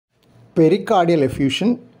Pericardial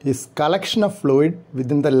effusion is collection of fluid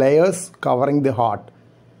within the layers covering the heart.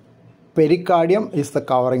 Pericardium is the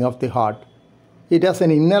covering of the heart. It has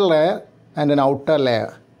an inner layer and an outer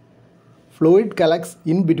layer. Fluid collects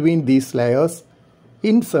in between these layers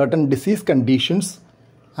in certain disease conditions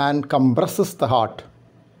and compresses the heart.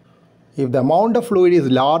 If the amount of fluid is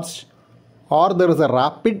large or there is a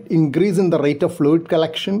rapid increase in the rate of fluid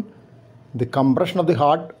collection, the compression of the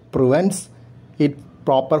heart prevents its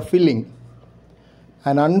proper filling.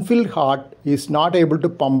 An unfilled heart is not able to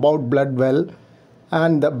pump out blood well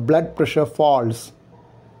and the blood pressure falls.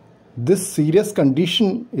 This serious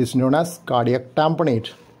condition is known as cardiac tamponade.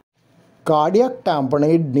 Cardiac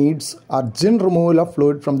tamponade needs urgent removal of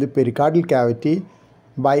fluid from the pericardial cavity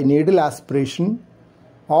by needle aspiration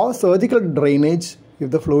or surgical drainage if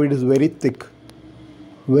the fluid is very thick.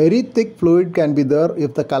 Very thick fluid can be there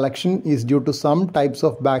if the collection is due to some types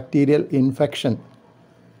of bacterial infection.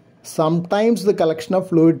 Sometimes the collection of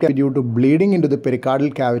fluid can be due to bleeding into the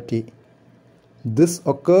pericardial cavity. This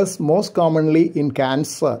occurs most commonly in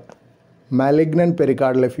cancer, malignant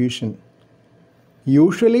pericardial effusion.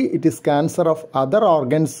 Usually it is cancer of other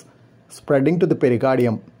organs spreading to the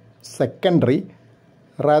pericardium, secondary,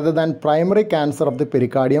 rather than primary cancer of the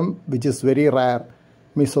pericardium, which is very rare,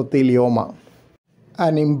 mesothelioma.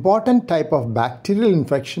 An important type of bacterial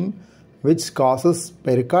infection which causes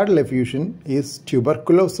pericardial effusion is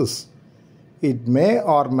tuberculosis. It may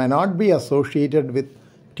or may not be associated with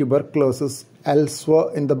tuberculosis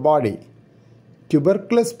elsewhere in the body.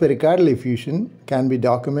 Tuberculous pericardial effusion can be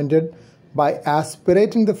documented by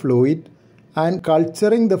aspirating the fluid and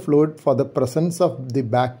culturing the fluid for the presence of the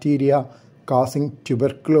bacteria causing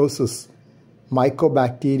tuberculosis,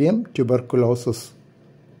 Mycobacterium tuberculosis.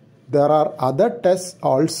 There are other tests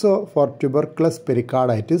also for tuberculous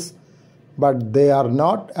pericarditis, but they are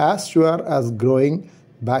not as sure as growing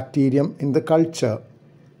bacterium in the culture.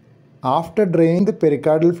 After draining the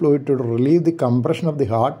pericardial fluid to relieve the compression of the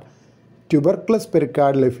heart, tuberculous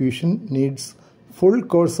pericardial effusion needs full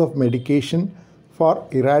course of medication for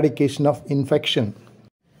eradication of infection.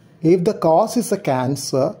 If the cause is a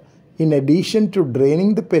cancer, in addition to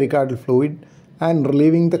draining the pericardial fluid and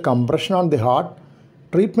relieving the compression on the heart,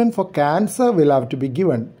 treatment for cancer will have to be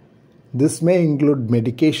given. This may include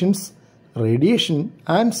medications, radiation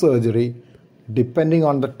and surgery depending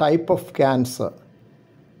on the type of cancer.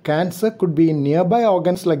 Cancer could be in nearby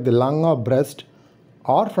organs like the lung or breast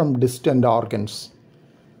or from distant organs.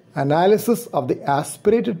 Analysis of the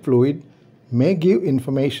aspirated fluid may give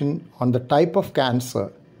information on the type of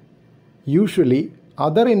cancer. Usually,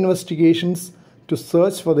 other investigations to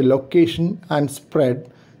search for the location and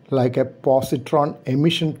spread like a positron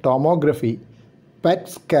emission tomography, PET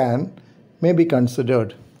scan, may be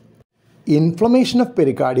considered. Inflammation of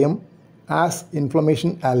pericardium, as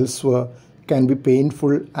inflammation elsewhere, can be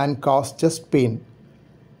painful and cause chest pain.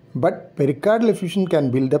 But pericardial effusion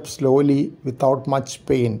can build up slowly without much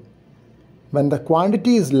pain. When the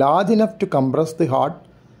quantity is large enough to compress the heart,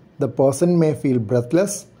 the person may feel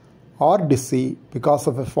breathless or dizzy because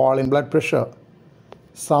of a fall in blood pressure.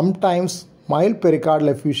 Sometimes mild pericardial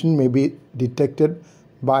effusion may be detected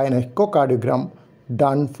by an echocardiogram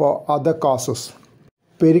done for other causes.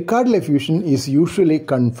 Pericardial effusion is usually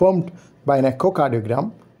confirmed by an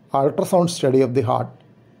echocardiogram, ultrasound study of the heart.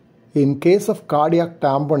 In case of cardiac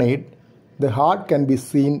tamponade, the heart can be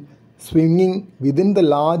seen swinging within the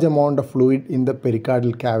large amount of fluid in the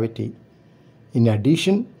pericardial cavity. In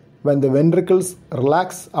addition, when the ventricles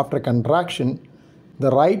relax after contraction,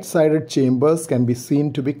 the right-sided chambers can be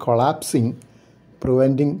seen to be collapsing,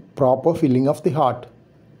 preventing proper filling of the heart.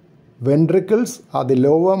 Ventricles are the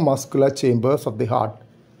lower muscular chambers of the heart.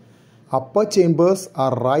 Upper chambers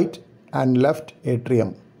are right and left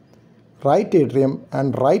atrium. Right atrium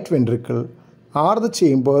and right ventricle are the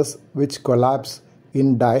chambers which collapse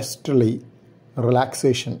in diastole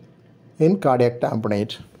relaxation in cardiac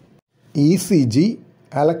tamponade. ECG,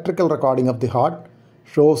 electrical recording of the heart,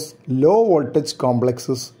 shows low voltage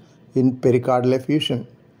complexes in pericardial effusion.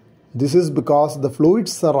 This is because the fluid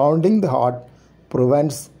surrounding the heart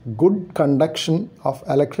prevents good conduction of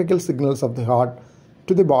electrical signals of the heart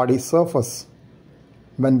to the body surface.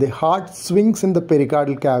 When the heart swings in the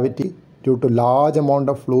pericardial cavity due to large amount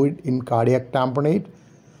of fluid in cardiac tamponade,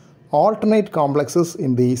 alternate complexes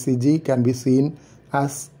in the ECG can be seen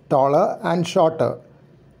as taller and shorter.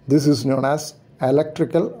 This is known as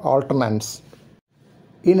electrical alternance.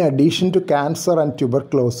 In addition to cancer and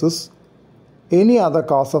tuberculosis, any other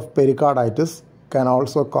cause of pericarditis can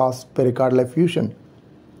also cause pericardial effusion.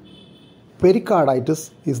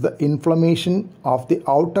 Pericarditis is the inflammation of the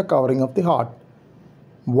outer covering of the heart.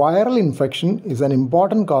 Viral infection is an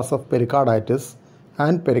important cause of pericarditis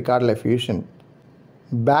and pericardial effusion.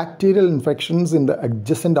 Bacterial infections in the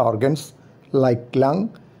adjacent organs like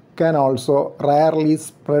lung can also rarely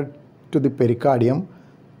spread to the pericardium,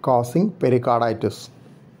 causing pericarditis.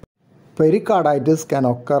 Pericarditis can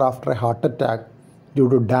occur after a heart attack due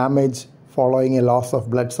to damage following a loss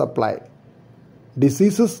of blood supply.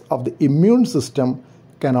 Diseases of the immune system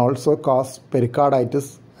can also cause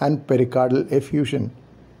pericarditis and pericardial effusion.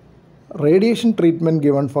 Radiation treatment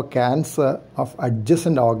given for cancer of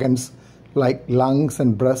adjacent organs like lungs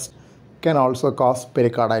and breast can also cause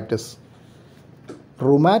pericarditis.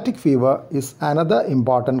 Rheumatic fever is another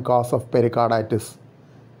important cause of pericarditis,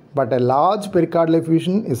 but a large pericardial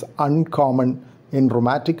effusion is uncommon in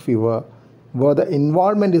rheumatic fever, where the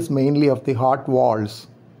involvement is mainly of the heart walls.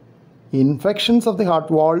 Infections of the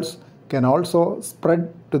heart walls can also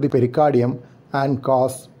spread to the pericardium and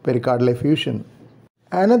cause pericardial effusion.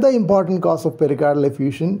 Another important cause of pericardial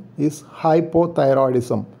effusion is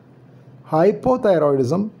hypothyroidism.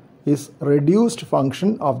 Hypothyroidism is reduced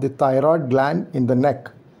function of the thyroid gland in the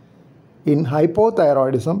neck. In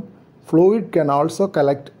hypothyroidism, fluid can also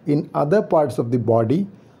collect in other parts of the body,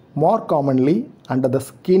 more commonly under the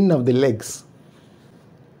skin of the legs.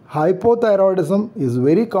 Hypothyroidism is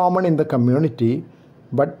very common in the community,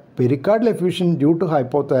 but pericardial effusion due to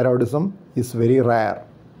hypothyroidism is very rare.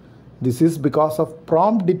 This is because of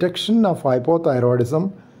prompt detection of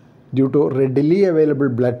hypothyroidism due to readily available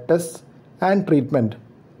blood tests and treatment.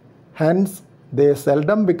 Hence, they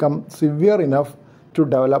seldom become severe enough to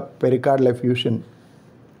develop pericardial effusion.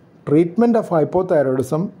 Treatment of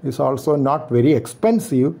hypothyroidism is also not very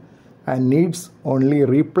expensive and needs only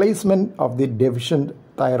replacement of the deficient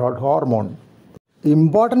thyroid hormone.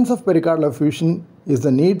 Importance of pericardial effusion is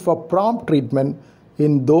the need for prompt treatment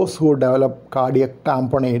in those who develop cardiac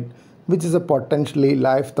tamponade, which is a potentially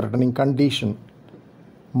life-threatening condition.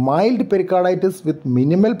 Mild pericarditis with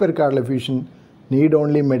minimal pericardial effusion need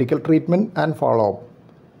only medical treatment and follow-up.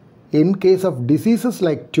 In case of diseases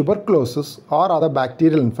like tuberculosis or other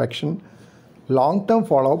bacterial infection, long-term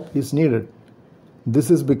follow-up is needed.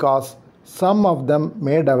 This is because some of them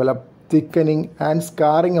may develop thickening and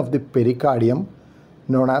scarring of the pericardium,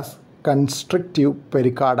 known as constrictive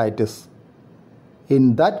pericarditis.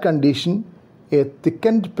 In that condition, a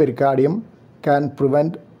thickened pericardium can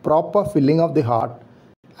prevent proper filling of the heart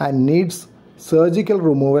and needs surgical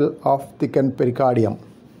removal of thickened pericardium.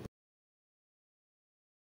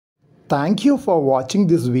 Thank you for watching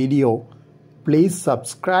this video. Please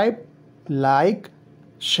subscribe, like,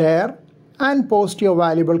 share and post your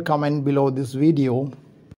valuable comment below this video.